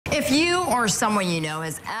If you or someone you know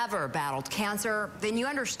has ever battled cancer, then you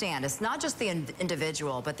understand it's not just the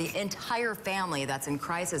individual, but the entire family that's in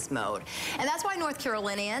crisis mode. And that's why North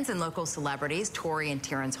Carolinians and local celebrities, Torry and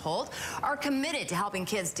Terrence Holt, are committed to helping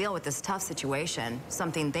kids deal with this tough situation,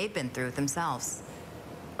 something they've been through themselves.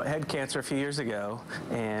 I had cancer a few years ago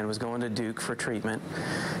and was going to Duke for treatment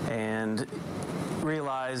and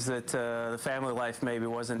realized that the family life maybe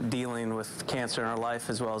wasn't dealing with cancer in our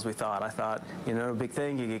life as well as we thought. I thought, you know, big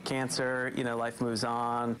thing, you get cancer, you know, life moves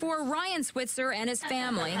on. For Ryan Switzer and his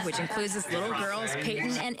family, which includes his little girls,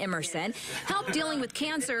 Peyton and Emerson, help dealing with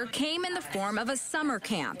cancer came in the form of a summer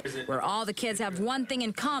camp where all the kids have one thing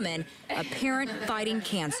in common, a parent fighting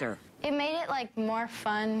cancer. It made it, like, more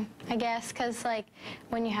fun, I guess, because, like,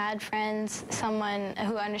 when you had friends, someone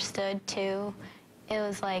who understood, too, it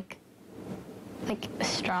was, like a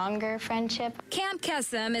stronger friendship. Camp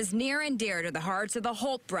Kesem is near and dear to the hearts of the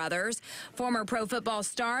Holt brothers. Former pro football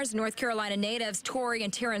stars, North Carolina natives Torry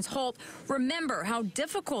and Terrence Holt remember how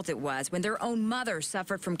difficult it was when their own mother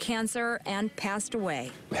suffered from cancer and passed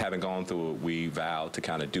away. Having gone through it, we vowed to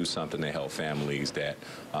kind of do something to help families that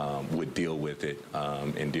would deal with it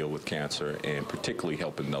and deal with cancer, and particularly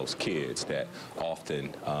helping those kids that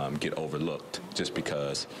often get overlooked just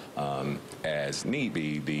because, as need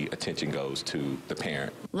be, the attention goes to the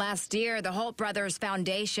parent. Last year, the Holt Brothers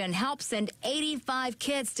Foundation helped send 85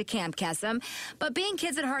 kids to Camp Kesem. But being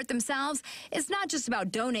kids at heart themselves, it's not just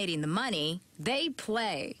about donating the money. They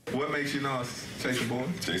play. What makes you know Chasing Boy?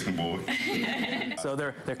 Chasing Boy. So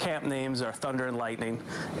their camp names are Thunder and Lightning,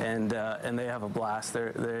 and they have a blast.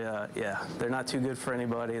 They're not too good for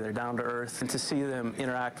anybody. They're down to earth. And to see them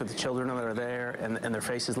interact with the children that are there, and their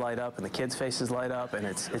faces light up, and the kids' faces light up, and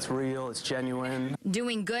it's real, it's genuine.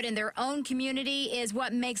 Doing good in their own community is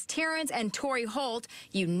what makes Terrence and Torry Holt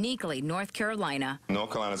uniquely North Carolina.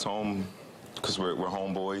 North Carolina's home because we're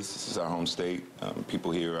homeboys. This is our home state.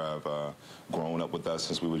 People here have grown up with us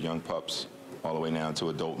since we were young pups, all the way now to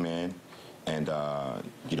adult men. And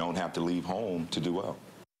you don't have to leave home to do well.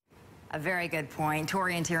 A very good point.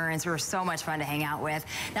 Torry and Terrence were so much fun to hang out with.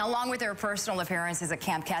 Now, along with their personal appearances at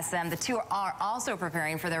Camp Kesem, the two are also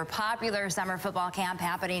preparing for their popular summer football camp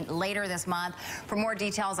happening later this month. For more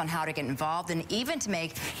details on how to get involved and even to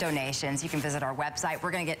make donations, you can visit our website.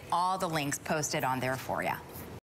 We're going to get all the links posted on there for you.